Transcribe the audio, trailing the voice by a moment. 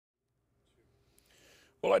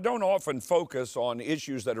Well, I don't often focus on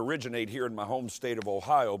issues that originate here in my home state of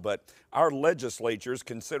Ohio, but our legislature is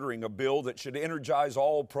considering a bill that should energize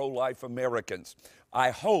all pro-life Americans.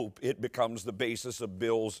 I hope it becomes the basis of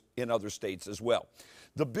bills in other states as well.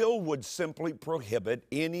 The bill would simply prohibit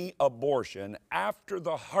any abortion after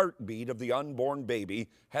the heartbeat of the unborn baby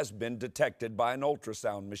has been detected by an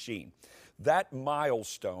ultrasound machine. That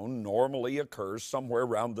milestone normally occurs somewhere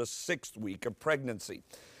around the 6th week of pregnancy.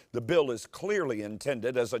 The bill is clearly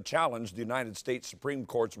intended as a challenge to the United States Supreme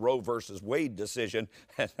Court's Roe v. Wade decision,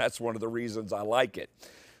 and that's one of the reasons I like it.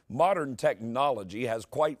 Modern technology has,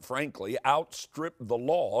 quite frankly, outstripped the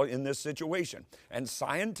law in this situation. And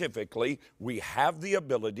scientifically, we have the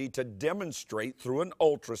ability to demonstrate through an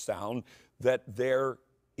ultrasound that there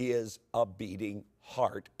is a beating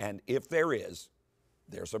heart. And if there is,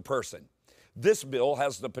 there's a person. This bill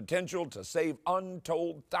has the potential to save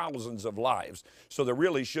untold thousands of lives, so there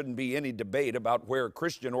really shouldn't be any debate about where a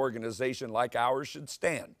Christian organization like ours should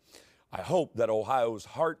stand. I hope that Ohio's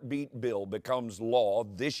heartbeat bill becomes law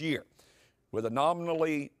this year. With a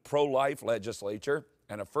nominally pro-life legislature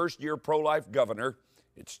and a first-year pro-life governor,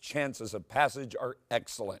 its chances of passage are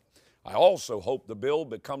excellent. I also hope the bill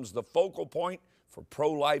becomes the focal point for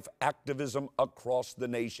pro-life activism across the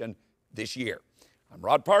nation this year. I'm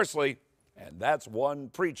Rod Parsley, and that's one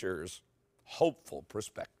preacher's hopeful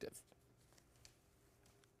perspective.